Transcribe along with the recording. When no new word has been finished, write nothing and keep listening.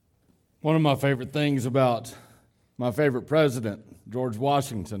One of my favorite things about my favorite president, George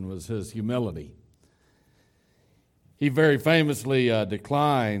Washington, was his humility. He very famously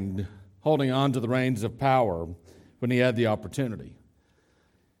declined holding on to the reins of power when he had the opportunity.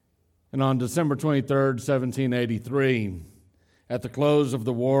 And on December 23rd, 1783, at the close of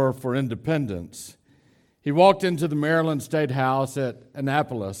the War for Independence, he walked into the Maryland State House at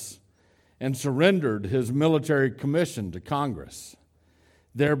Annapolis and surrendered his military commission to Congress,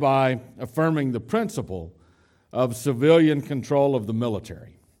 thereby affirming the principle of civilian control of the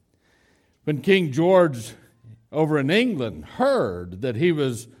military. When King George over in England heard that he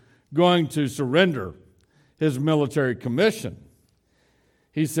was going to surrender his military commission,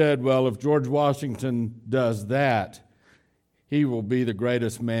 he said, well, if George Washington does that, he will be the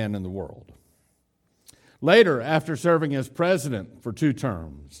greatest man in the world. Later, after serving as president for 2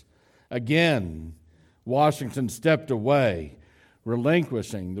 terms, again, Washington stepped away,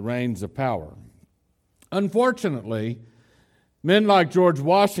 relinquishing the reins of power. Unfortunately, men like George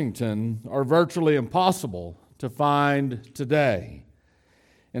Washington are virtually impossible to find today.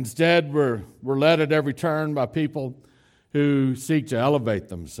 Instead, we're led at every turn by people who seek to elevate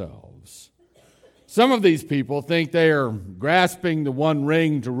themselves. Some of these people think they are grasping the one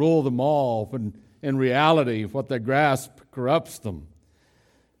ring to rule them all, when in reality, what they grasp corrupts them,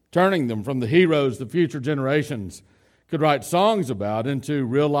 turning them from the heroes the future generations could write songs about into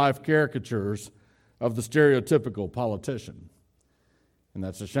real-life caricatures of the stereotypical politician. And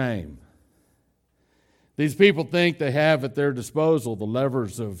that's a shame. These people think they have at their disposal the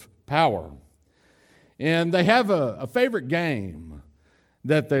levers of power. And they have a favorite game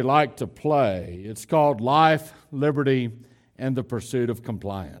that they like to play. It's called Life, Liberty, and the Pursuit of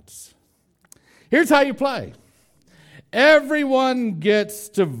Compliance. Here's how you play. Everyone gets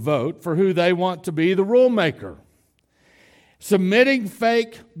to vote for who they want to be the rule maker. Submitting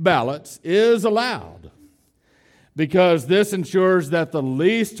fake ballots is allowed because this ensures that the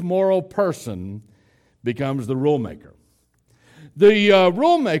least moral person becomes the rule maker. The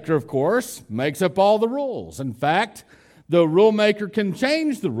rule maker, of course, makes up all the rules. In fact, the rule maker can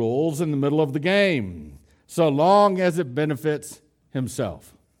change the rules in the middle of the game, so long as it benefits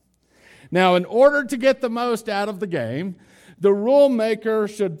himself. Now, in order to get the most out of the game, the rule maker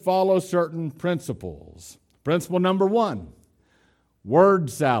should follow certain principles. Principle number 1, word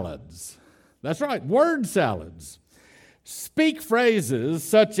salads. That's right, word salads. Speak phrases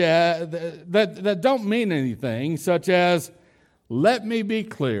such as that don't mean anything, such as, let me be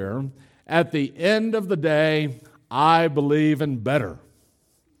clear, at the end of the day, I believe in better.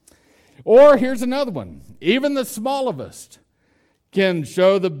 Or here's another one. Even the smallest can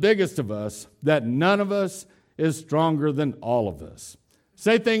show the biggest of us that none of us is stronger than all of us.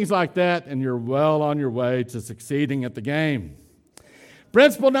 Say things like that, and you're well on your way to succeeding at the game.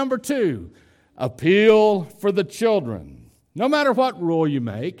 Principle number 2, appeal for the children. No matter what rule you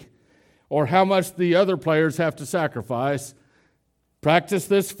make or how much the other players have to sacrifice, practice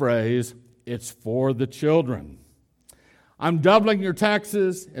this phrase, it's for the children. I'm doubling your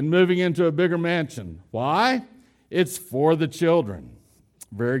taxes and moving into a bigger mansion. Why? It's for the children.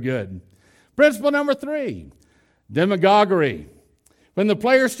 Very good. Principle number 3, demagoguery. When the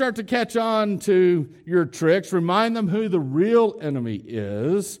players start to catch on to your tricks, remind them who the real enemy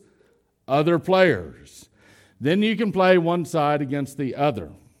is, other players. Then you can play one side against the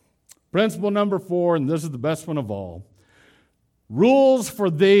other. Principle number 4, and this is the best one of all, rules for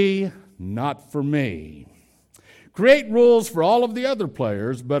thee, not for me. Create rules for all of the other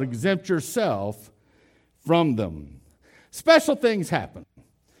players, but exempt yourself from them. Special things happen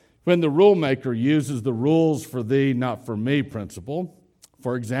when the rule maker uses the rules for thee, not for me principle.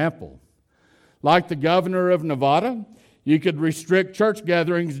 For example, like the governor of Nevada, you could restrict church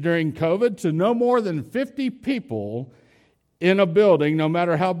gatherings during COVID to no more than 50 people in a building, no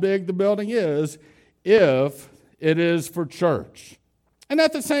matter how big the building is, if it is for church. And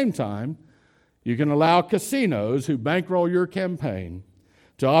at the same time, you can allow casinos who bankroll your campaign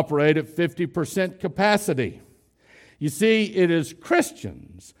to operate at 50% capacity. You see, it is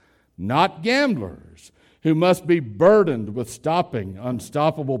Christians, not gamblers, who must be burdened with stopping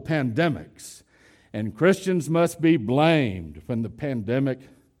unstoppable pandemics. And Christians must be blamed when the pandemic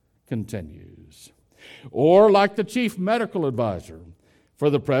continues. Or like the chief medical advisor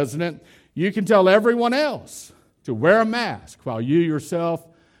for the president, you can tell everyone else to wear a mask while you yourself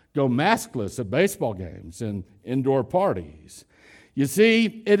go maskless at baseball games and indoor parties. You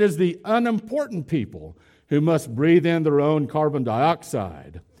see, it is the unimportant people who must breathe in their own carbon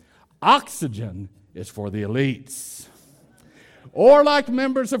dioxide. Oxygen is for the elites. Or like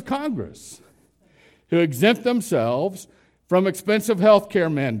members of Congress who exempt themselves from expensive health care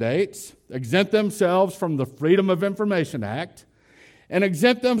mandates, exempt themselves from the Freedom of Information Act, and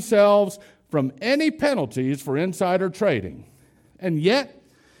exempt themselves from any penalties for insider trading. And yet,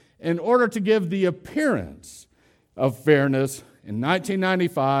 in order to give the appearance of fairness, in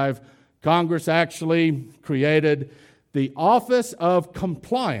 1995, Congress actually created the Office of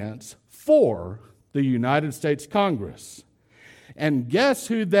Compliance for the United States Congress. And guess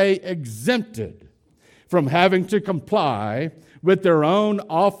who they exempted from having to comply with their own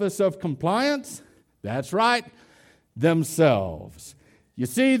Office of Compliance? That's right, themselves. You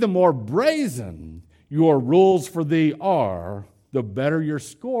see, the more brazen your rules for thee are, the better your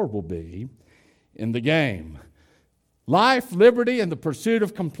score will be in the game. Life, liberty, and the pursuit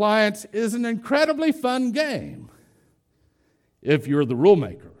of compliance is an incredibly fun game if you're the rule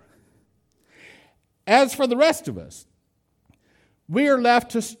maker. As for the rest of us, we are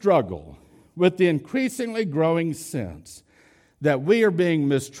left to struggle with the increasingly growing sense that we are being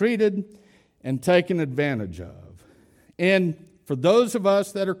mistreated and taken advantage of. And for those of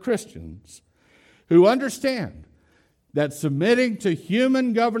us that are Christians who understand that submitting to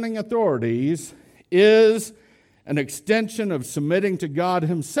human governing authorities is an extension of submitting to God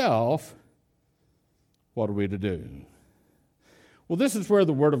Himself, what are we to do? Well, this is where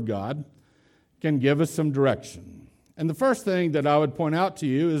the Word of God can give us some direction. And the first thing that I would point out to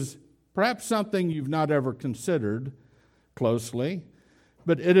you is perhaps something you've not ever considered closely,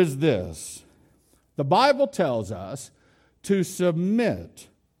 but it is this. The Bible tells us to submit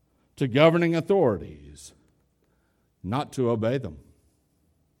to governing authorities, not to obey them.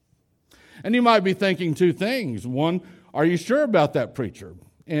 And you might be thinking two things. One, are you sure about that, preacher?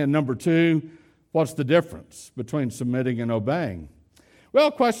 And number two, what's the difference between submitting and obeying? Well,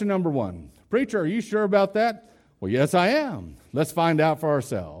 question number one, preacher, are you sure about that? Well, yes, I am. Let's find out for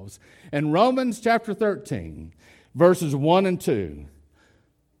ourselves. In Romans chapter 13, verses 1 and 2,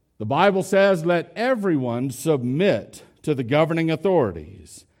 the Bible says, "Let everyone submit to the governing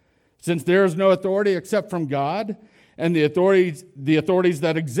authorities, since there is no authority except from God, and the authorities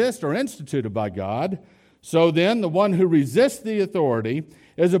that exist are instituted by God. So then, the one who resists the authority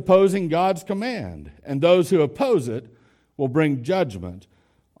is opposing God's command, and those who oppose it will bring judgment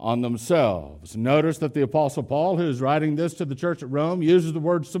on themselves." Notice that the Apostle Paul, who is writing this to the church at Rome, uses the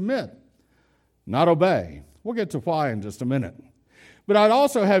word submit, not obey. We'll get to why in just a minute. But I'd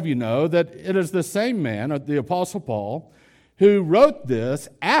also have you know that it is the same man, the Apostle Paul, who wrote this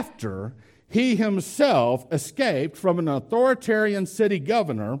after he himself escaped from an authoritarian city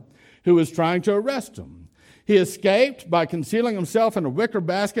governor who was trying to arrest him. He escaped by concealing himself in a wicker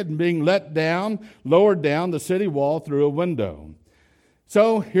basket and being lowered down the city wall through a window.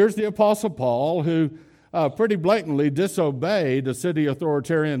 So here's the Apostle Paul, who pretty blatantly disobeyed a city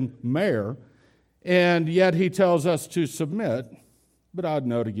authoritarian mayor, and yet he tells us to submit. But I'd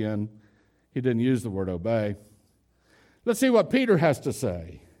note again, he didn't use the word obey. Let's see what Peter has to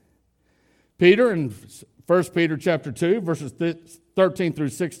say. Peter, in 1 Peter chapter 2, verses 13 through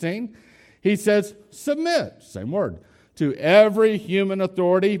 16, he says, submit, same word, to every human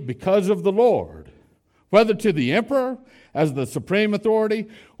authority because of the Lord, whether to the emperor as the supreme authority,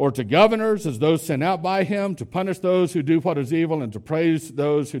 or to governors as those sent out by him to punish those who do what is evil and to praise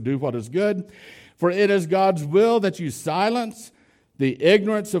those who do what is good. For it is God's will that you silence the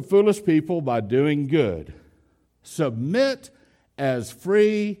ignorance of foolish people by doing good. Submit as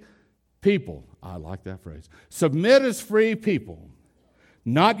free people. I like that phrase. Submit as free people,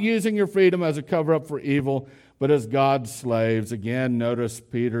 not using your freedom as a cover-up for evil, but as God's slaves. Again, notice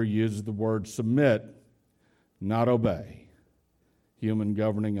Peter uses the word submit, not obey human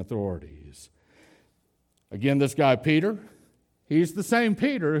governing authorities. Again, this guy Peter, he's the same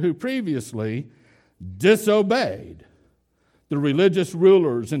Peter who previously disobeyed the religious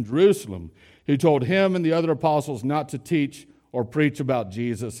rulers in Jerusalem who told him and the other apostles not to teach or preach about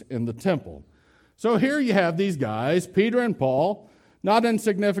Jesus in the temple. So here you have these guys, Peter and Paul, not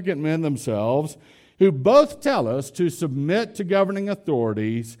insignificant men themselves, who both tell us to submit to governing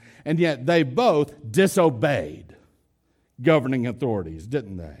authorities, and yet they both disobeyed governing authorities,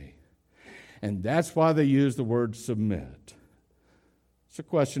 didn't they? And that's why they use the word submit. So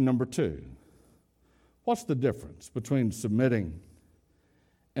question number 2. What's the difference between submitting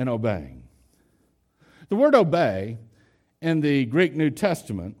and obeying? The word obey in the Greek New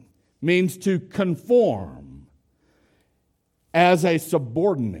Testament means to conform as a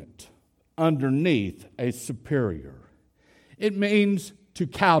subordinate underneath a superior. It means to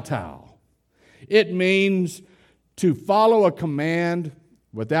kowtow. It means to follow a command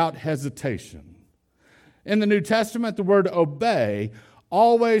without hesitation. In the New Testament, the word obey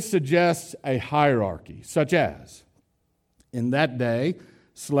always suggests a hierarchy, such as In that day,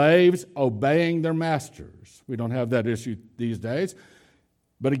 slaves obeying their masters. We don't have that issue these days.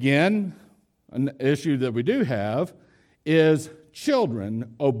 But again, an issue that we do have is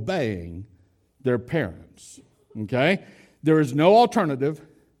children obeying their parents. Okay? There is no alternative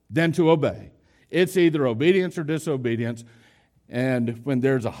than to obey. It's either obedience or disobedience. And when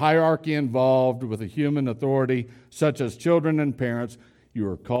there's a hierarchy involved with a human authority, such as children and parents, you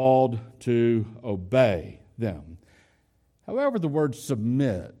are called to obey them. However, the word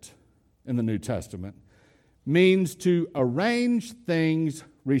submit in the New Testament means to arrange things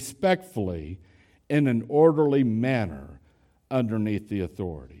respectfully in an orderly manner underneath the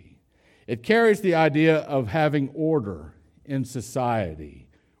authority. It carries the idea of having order in society,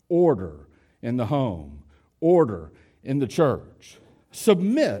 order in the home, order in the church.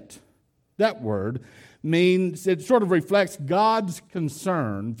 Submit, that word, means it sort of reflects God's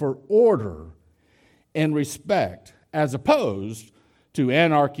concern for order and respect as opposed to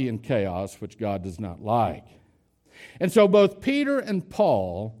anarchy and chaos, which God does not like. And so both Peter and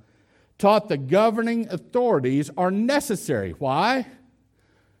Paul taught the governing authorities are necessary. Why?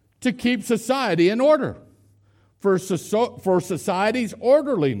 To keep society in order, for society's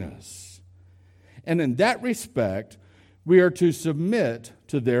orderliness. And in that respect, we are to submit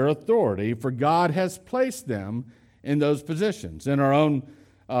to their authority, for God has placed them in those positions. In our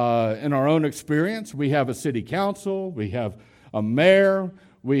own experience, we have a city council, we have a mayor,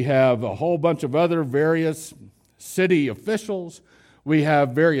 we have a whole bunch of other various city officials, we have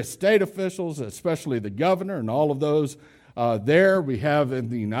various state officials, especially the governor and all of those there. We have in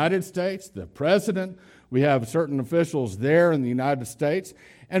the United States the president, we have certain officials there in the United States,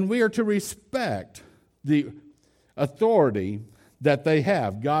 and we are to respect the authority that they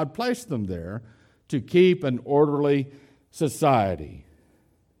have. God placed them there to keep an orderly society.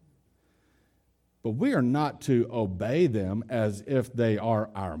 But we are not to obey them as if they are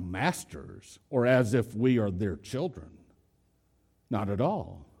our masters or as if we are their children. Not at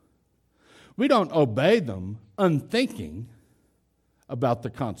all. We don't obey them unthinking about the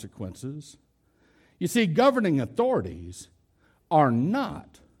consequences. You see, governing authorities are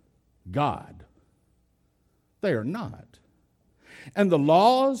not God. They are not. And the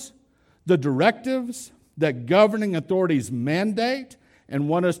laws, the directives that governing authorities mandate and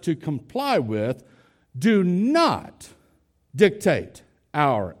want us to comply with do not dictate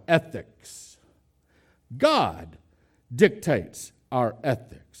our ethics. God dictates our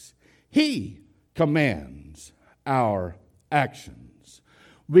ethics. He commands our actions.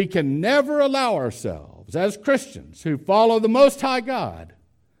 We can never allow ourselves, as Christians who follow the Most High God,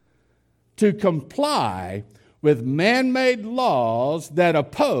 to comply with man-made laws that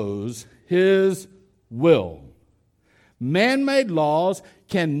oppose His will. Man-made laws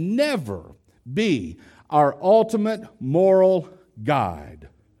can never be our ultimate moral guide.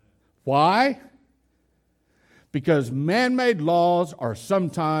 Why? Because man-made laws are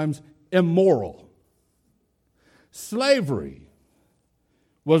sometimes immoral. Slavery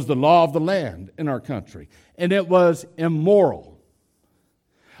was the law of the land in our country, and it was immoral.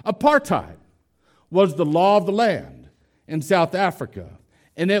 Apartheid was the law of the land in South Africa,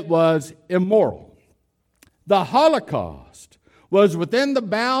 and it was immoral. The Holocaust was within the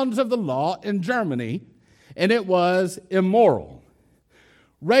bounds of the law in Germany, and it was immoral.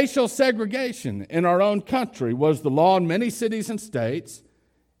 Racial segregation in our own country was the law in many cities and states,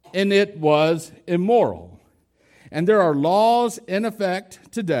 and it was immoral. And there are laws in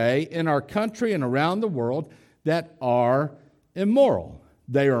effect today in our country and around the world that are immoral.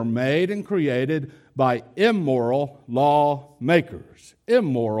 They are made and created by immoral lawmakers,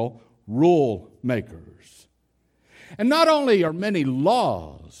 immoral rule makers. And not only are many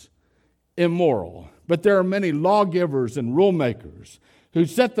laws immoral, but there are many lawgivers and rule makers who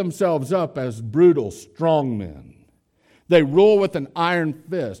set themselves up as brutal strongmen. They rule with an iron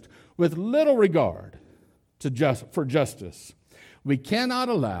fist, with little regard for justice. We cannot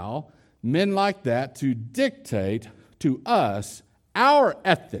allow men like that to dictate to us our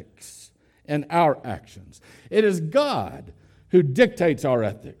ethics and our actions. It is God who dictates our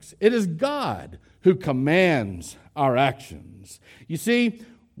ethics. It is God who commands our actions. You see,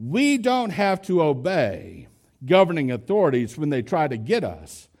 we don't have to obey governing authorities when they try to get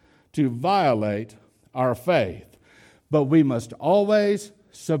us to violate our faith, but we must always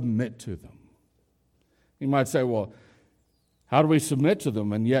submit to them. You might say, well, how do we submit to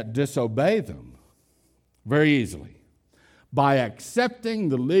them and yet disobey them? Very easily. By accepting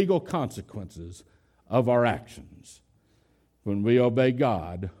the legal consequences of our actions when we obey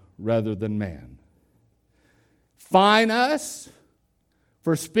God rather than man. Fine us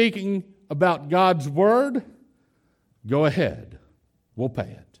for speaking about God's word, Go ahead. We'll pay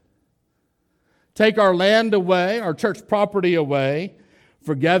it. Take our land away, our church property away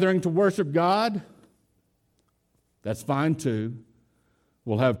for gathering to worship God. That's fine too.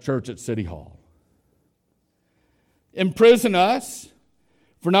 We'll have church at City Hall. Imprison us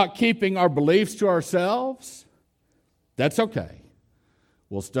for not keeping our beliefs to ourselves. That's okay.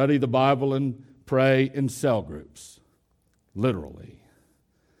 We'll study the Bible and pray in cell groups, literally.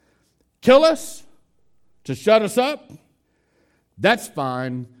 Kill us to shut us up. That's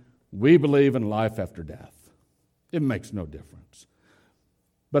fine. We believe in life after death. It makes no difference.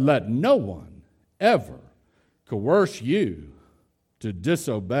 But let no one ever coerce you to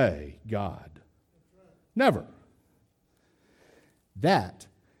disobey God. Never. That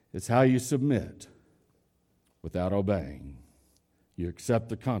is how you submit without obeying. You accept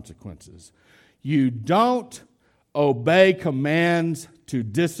the consequences. You don't obey commands to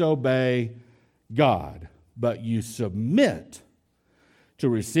disobey God, but you submit to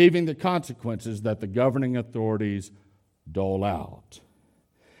receiving the consequences that the governing authorities dole out.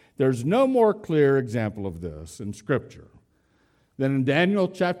 There's no more clear example of this in Scripture than in Daniel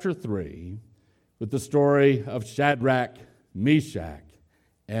chapter 3 with the story of Shadrach, Meshach,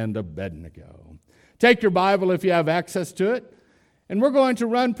 and Abednego. Take your Bible if you have access to it, and we're going to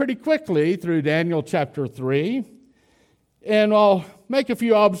run pretty quickly through Daniel chapter 3, and I'll make a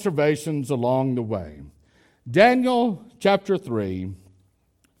few observations along the way. Daniel chapter 3,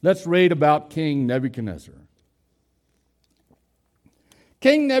 let's read about King Nebuchadnezzar.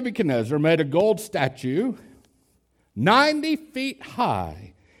 King Nebuchadnezzar made a gold statue 90 feet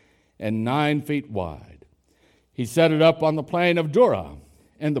high and 9 feet wide. He set it up on the plain of Dura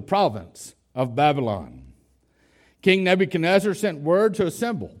in the province of Babylon. King Nebuchadnezzar sent word to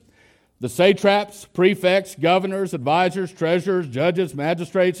assemble the satraps, prefects, governors, advisors, treasurers, judges,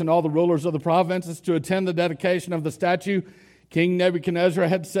 magistrates, and all the rulers of the provinces to attend the dedication of the statue King Nebuchadnezzar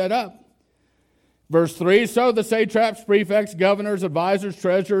had set up. Verse 3, so the satraps, prefects, governors, advisors,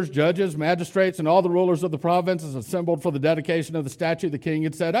 treasurers, judges, magistrates, and all the rulers of the provinces assembled for the dedication of the statue the king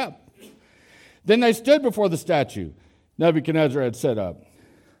had set up. Then they stood before the statue Nebuchadnezzar had set up.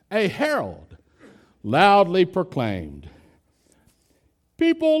 A herald loudly proclaimed,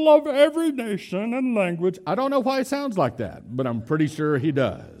 people of every nation and language. I don't know why he sounds like that, but I'm pretty sure he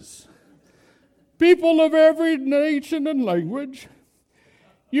does. People of every nation and language,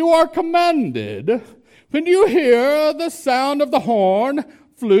 you are commanded when you hear the sound of the horn,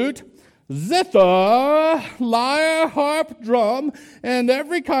 flute, zither, lyre, harp, drum, and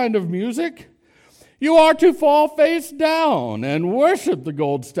every kind of music, you are to fall face down and worship the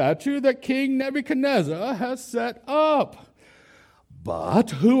gold statue that King Nebuchadnezzar has set up. But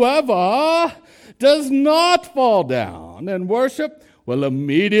whoever does not fall down and worship will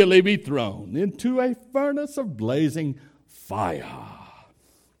immediately be thrown into a furnace of blazing fire.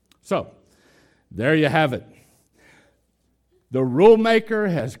 So, there you have it. The rule maker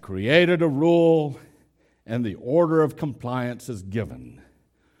has created a rule, and the order of compliance is given.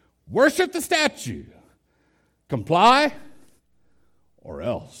 Worship the statue. Comply, or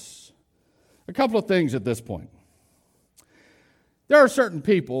else. A couple of things at this point. There are certain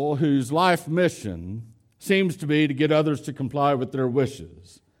people whose life mission seems to be to get others to comply with their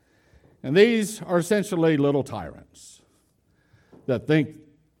wishes. And these are essentially little tyrants that think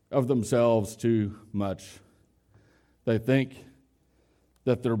of themselves too much. They think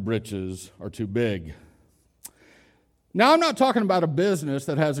that their britches are too big. Now, I'm not talking about a business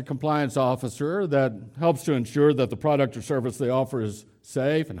that has a compliance officer that helps to ensure that the product or service they offer is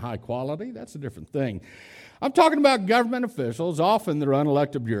safe and high quality. That's a different thing. I'm talking about government officials, often they're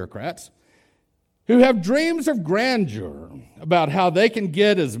unelected bureaucrats, who have dreams of grandeur about how they can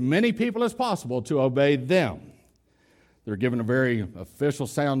get as many people as possible to obey them. They're given a very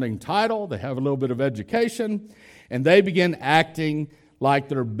official-sounding title, they have a little bit of education, and they begin acting like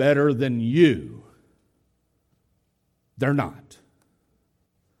they're better than you. They're not.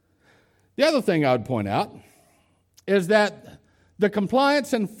 The other thing I would point out is that the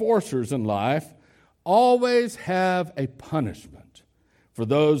compliance enforcers in life always have a punishment for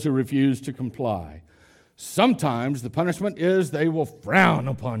those who refuse to comply. Sometimes the punishment is they will frown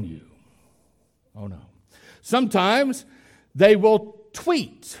upon you. Oh no. Sometimes they will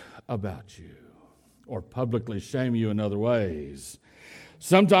tweet about you or publicly shame you in other ways.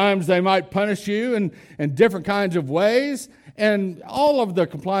 Sometimes they might punish you in different kinds of ways. And all of the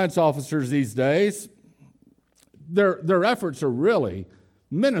compliance officers these days, their efforts are really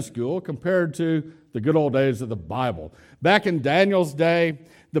minuscule compared to the good old days of the Bible. Back in Daniel's day,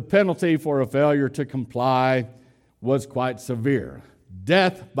 the penalty for a failure to comply was quite severe.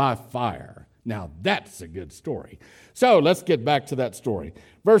 Death by fire. Now that's a good story. So let's get back to that story.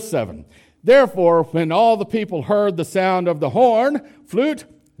 Verse 7. Therefore, when all the people heard the sound of the horn, flute,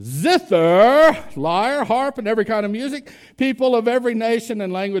 zither, lyre, harp, and every kind of music, people of every nation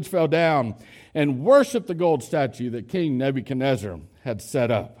and language fell down and worshiped the gold statue that King Nebuchadnezzar had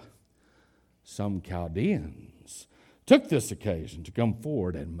set up. Some Chaldeans took this occasion to come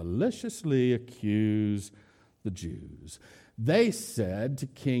forward and maliciously accuse the Jews. They said to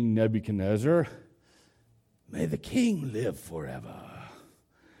King Nebuchadnezzar, "May the king live forever.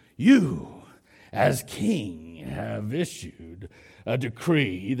 You, as king, have issued a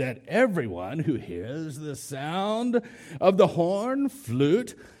decree that everyone who hears the sound of the horn,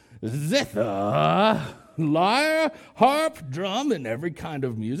 flute, zither, lyre, harp, drum, and every kind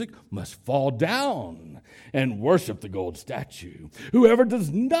of music must fall down and worship the gold statue. Whoever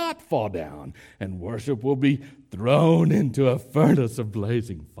does not fall down and worship will be thrown into a furnace of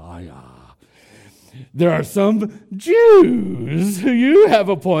blazing fire. There are some Jews who you have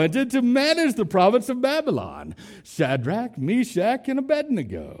appointed to manage the province of Babylon, Shadrach, Meshach, and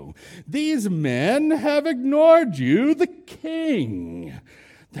Abednego. These men have ignored you, the king.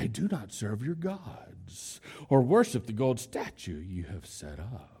 They do not serve your gods or worship the gold statue you have set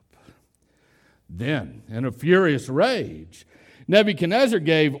up." Then, in a furious rage, Nebuchadnezzar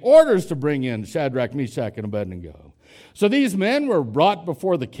gave orders to bring in Shadrach, Meshach, and Abednego. So these men were brought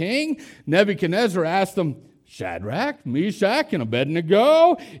before the king. Nebuchadnezzar asked them, "Shadrach, Meshach, and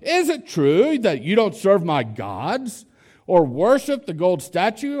Abednego, is it true that you don't serve my gods or worship the gold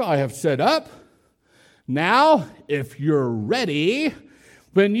statue I have set up? Now, if you're ready,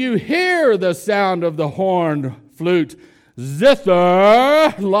 when you hear the sound of the horn, flute,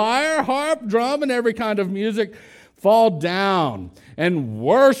 zither, lyre, harp, drum, and every kind of music, fall down and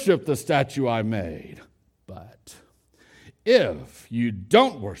worship the statue I made. But if you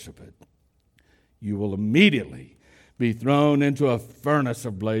don't worship it, you will immediately be thrown into a furnace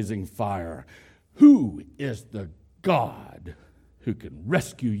of blazing fire. Who is the God who can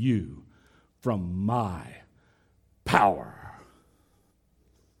rescue you from my power?"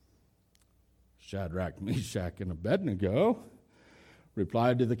 Shadrach, Meshach, and Abednego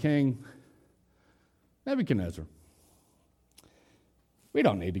replied to the king, "Nebuchadnezzar, we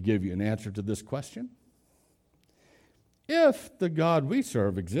don't need to give you an answer to this question. If the God we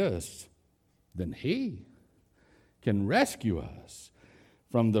serve exists, then he can rescue us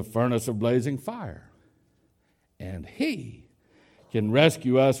from the furnace of blazing fire, and he can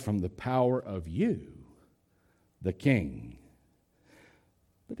rescue us from the power of you, the king.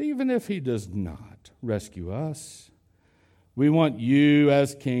 But even if he does not rescue us, we want you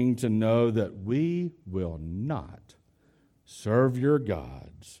as king to know that we will not serve your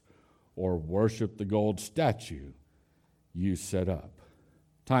gods or worship the gold statue you set up."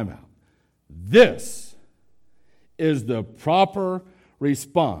 Time out. This is the proper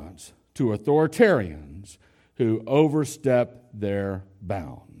response to authoritarians who overstep their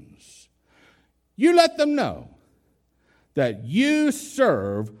bounds. You let them know that you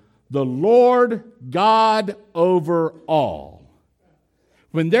serve the Lord God over all.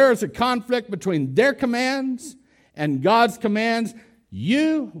 When there is a conflict between their commands and God's commands,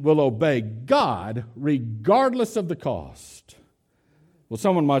 you will obey God regardless of the cost. Well,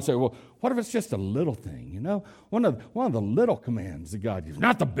 someone might say, well, what if it's just a little thing, One of the little commands that God gives,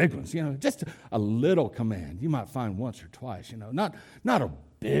 not the big ones, just a little command. You might find once or twice, not a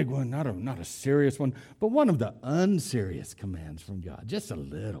big one, not a serious one, but one of the unserious commands from God, just a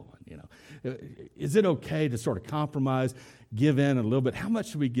little one, Is it okay to sort of compromise, give in a little bit? How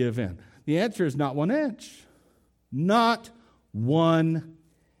much should we give in? The answer is not 1 inch. Not 1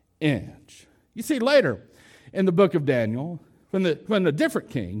 inch. You see, later in the book of Daniel, when a different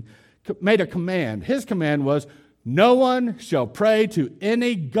king made a command, his command was, "No one shall pray to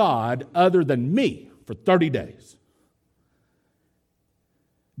any god other than me for 30 days.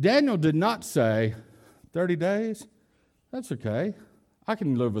 Daniel did not say, 30 days? That's okay. I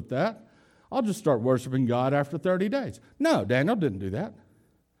can live with that. I'll just start worshiping God after 30 days. No, Daniel didn't do that.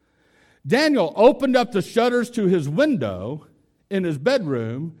 Daniel opened up the shutters to his window in his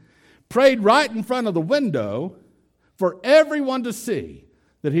bedroom, prayed right in front of the window for everyone to see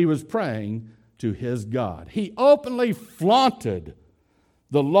that he was praying to his God. He openly flaunted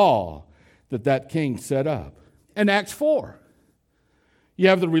the law that king set up. In Acts 4, you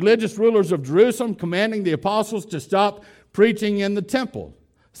have the religious rulers of Jerusalem commanding the apostles to stop preaching in the temple.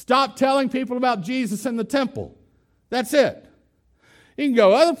 Stop telling people about Jesus in the temple. That's it. You can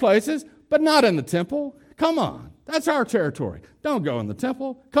go other places, but not in the temple. Come on. That's our territory. Don't go in the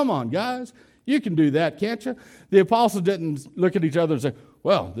temple. Come on, guys. You can do that, can't you? The apostles didn't look at each other and say,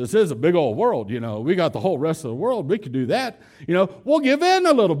 well, this is a big old world, we got the whole rest of the world, we could do that, we'll give in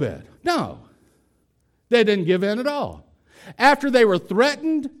a little bit. No, they didn't give in at all. After they were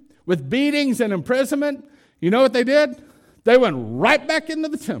threatened with beatings and imprisonment, you know what they did? They went right back into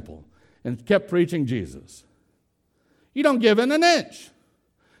the temple and kept preaching Jesus. You don't give in an inch.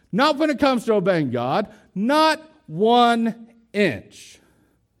 Not when it comes to obeying God, not 1 inch.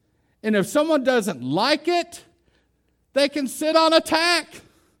 And if someone doesn't like it, they can sit on attack.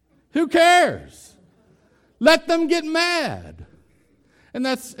 Who cares? Let them get mad. And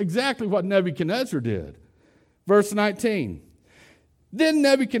that's exactly what Nebuchadnezzar did. Verse 19. Then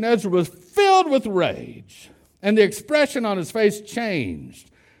Nebuchadnezzar was filled with rage, and the expression on his face changed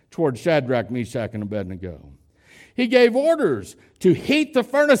toward Shadrach, Meshach, and Abednego. He gave orders to heat the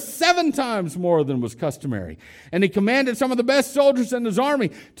furnace 7 times more than was customary. And he commanded some of the best soldiers in his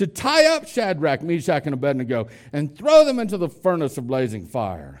army to tie up Shadrach, Meshach, and Abednego and throw them into the furnace of blazing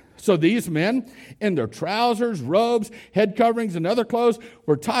fire. So these men, in their trousers, robes, head coverings, and other clothes,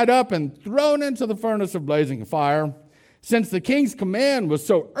 were tied up and thrown into the furnace of blazing fire. Since the king's command was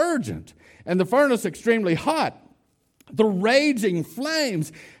so urgent and the furnace extremely hot, the raging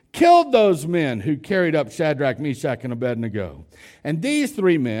flames killed those men who carried up Shadrach, Meshach, and Abednego. And these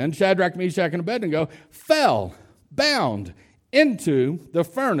 3 men, Shadrach, Meshach, and Abednego, fell bound into the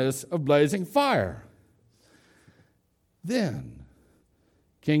furnace of blazing fire. Then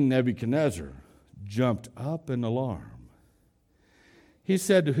King Nebuchadnezzar jumped up in alarm. He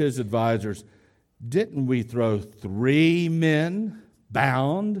said to his advisors, "Didn't we throw 3 men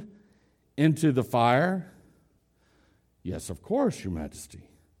bound into the fire?" "Yes, of course, Your Majesty,"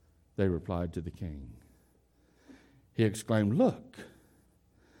 they replied to the king. He exclaimed, "Look,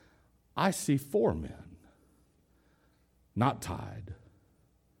 I see 4 men, not tied,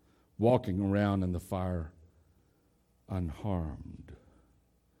 walking around in the fire unharmed.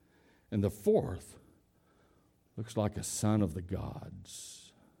 And the 4th looks like a son of the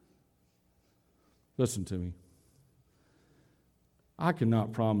gods." Listen to me. I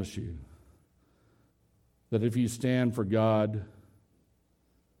cannot promise you that if you stand for God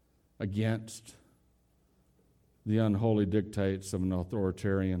against the unholy dictates of an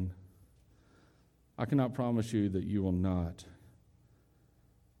authoritarian, I cannot promise you that you will not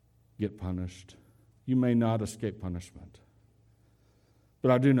get punished. You may not escape punishment.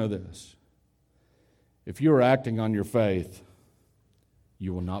 But I do know this. If you are acting on your faith,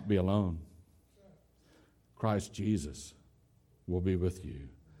 you will not be alone. Christ Jesus will be with you,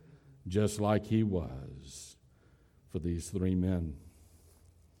 just like he was for these 3 men.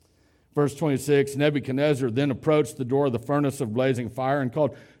 Verse 26, Nebuchadnezzar then approached the door of the furnace of blazing fire and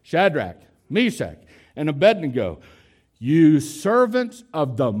called, "Shadrach, Meshach, and Abednego, you servants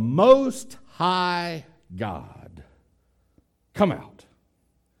of the Most High God, come out."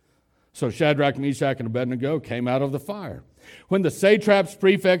 So Shadrach, Meshach, and Abednego came out of the fire. When the satraps,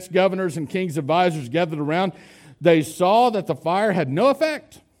 prefects, governors, and king's advisors gathered around, they saw that the fire had no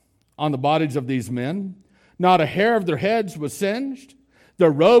effect on the bodies of these men. Not a hair of their heads was singed. Their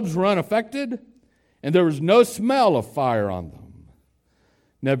robes were unaffected, and there was no smell of fire on them.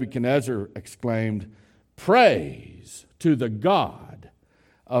 Nebuchadnezzar exclaimed, "Praise to the God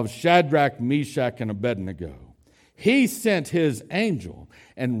of Shadrach, Meshach, and Abednego. He sent his angel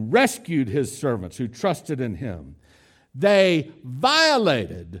and rescued his servants who trusted in him. They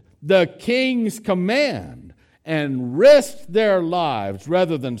violated the king's command and risked their lives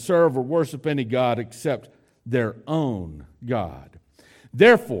rather than serve or worship any god except their own God.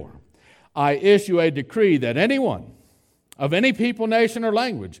 Therefore, I issue a decree that anyone of any people, nation, or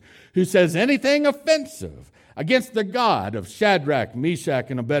language who says anything offensive against the God of Shadrach, Meshach,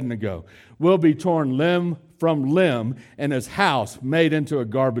 and Abednego will be torn limb from limb and his house made into a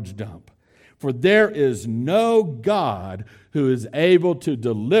garbage dump. For there is no God who is able to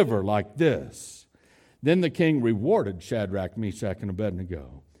deliver like this." Then the king rewarded Shadrach, Meshach, and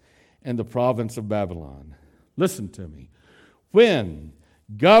Abednego in the province of Babylon. Listen to me. When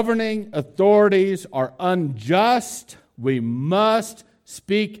governing authorities are unjust, we must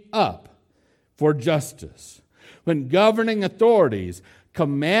speak up for justice. When governing authorities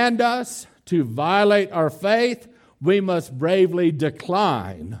command us to violate our faith, we must bravely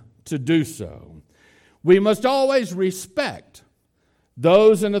decline to do so. We must always respect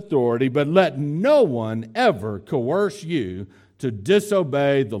those in authority, but let no one ever coerce you to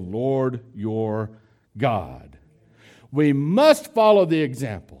disobey the Lord your God. We must follow the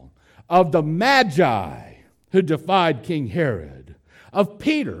example of the Magi who defied King Herod, of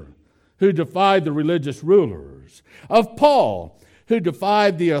Peter who defied the religious rulers, of Paul who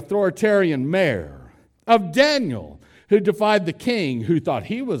defied the authoritarian mayor, of Daniel who defied the king, who thought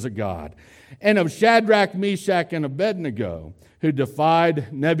he was a god, and of Shadrach, Meshach, and Abednego, who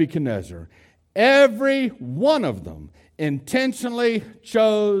defied Nebuchadnezzar. Every one of them intentionally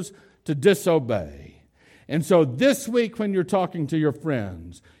chose to disobey. And so this week when you're talking to your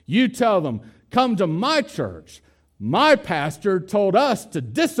friends, you tell them, come to my church. My pastor told us to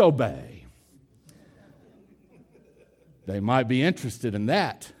disobey. They might be interested in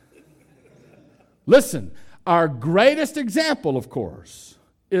that. Listen, our greatest example, of course,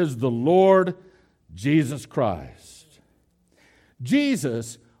 is the Lord Jesus Christ.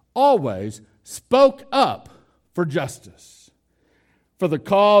 Jesus always spoke up for justice, for the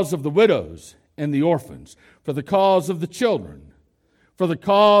cause of the widows and the orphans, for the cause of the children, for the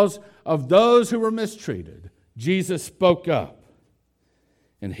cause of those who were mistreated. Jesus spoke up,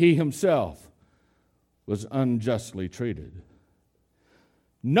 and he himself was unjustly treated.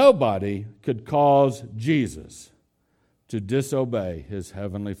 Nobody could cause Jesus to disobey his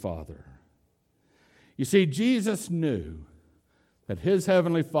heavenly Father. You see, Jesus knew that his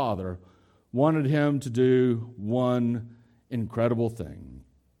heavenly Father wanted him to do one incredible thing.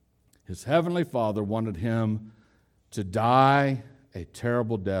 His heavenly Father wanted him to die a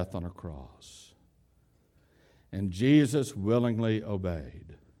terrible death on a cross. And Jesus willingly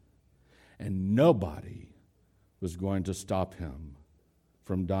obeyed. And nobody was going to stop him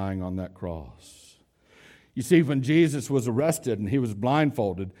from dying on that cross. You see, when Jesus was arrested and he was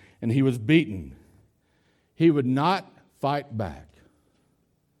blindfolded and he was beaten, he would not fight back.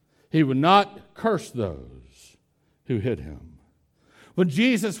 He would not curse those who hit him. When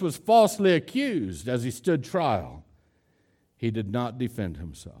Jesus was falsely accused as he stood trial, he did not defend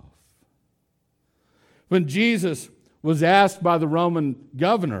himself. When Jesus was asked by the Roman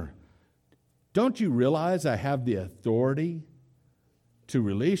governor, "Don't you realize I have the authority to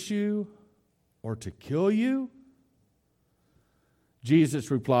release you or to kill you?"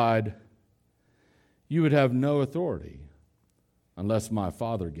 Jesus replied, "You would have no authority unless my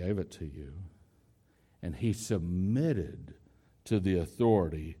Father gave it to you." And he submitted to the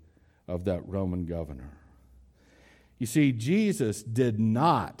authority of that Roman governor. You see, Jesus did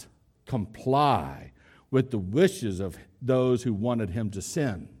not comply with the wishes of those who wanted him to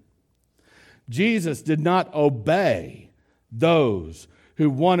sin. Jesus did not obey those who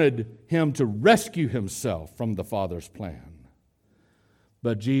wanted him to rescue himself from the Father's plan.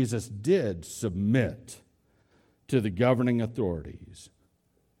 But Jesus did submit to the governing authorities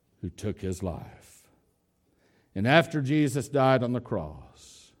who took his life. And after Jesus died on the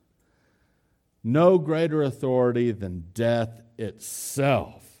cross, no greater authority than death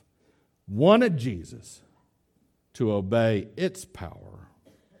itself wanted Jesus to obey its power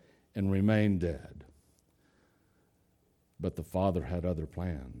and remain dead. But the Father had other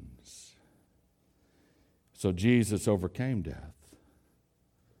plans. So Jesus overcame death.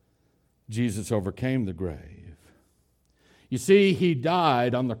 Jesus overcame the grave. You see, he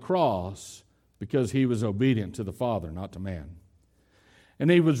died on the cross because he was obedient to the Father, not to man. And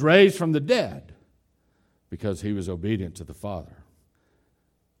he was raised from the dead because he was obedient to the Father,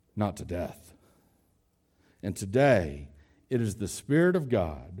 not to death. And today, it is the Spirit of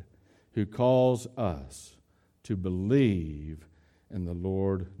God who calls us to believe in the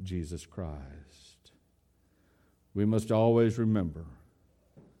Lord Jesus Christ. We must always remember,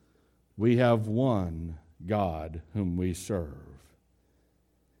 we have one God whom we serve.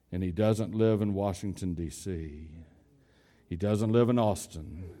 And he doesn't live in Washington, D.C. He doesn't live in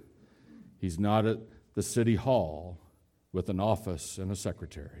Austin. He's not at the city hall with an office and a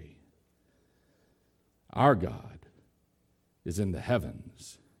secretary. Our God is in the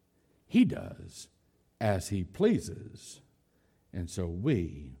heavens. He does as he pleases, and so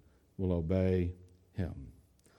we will obey him.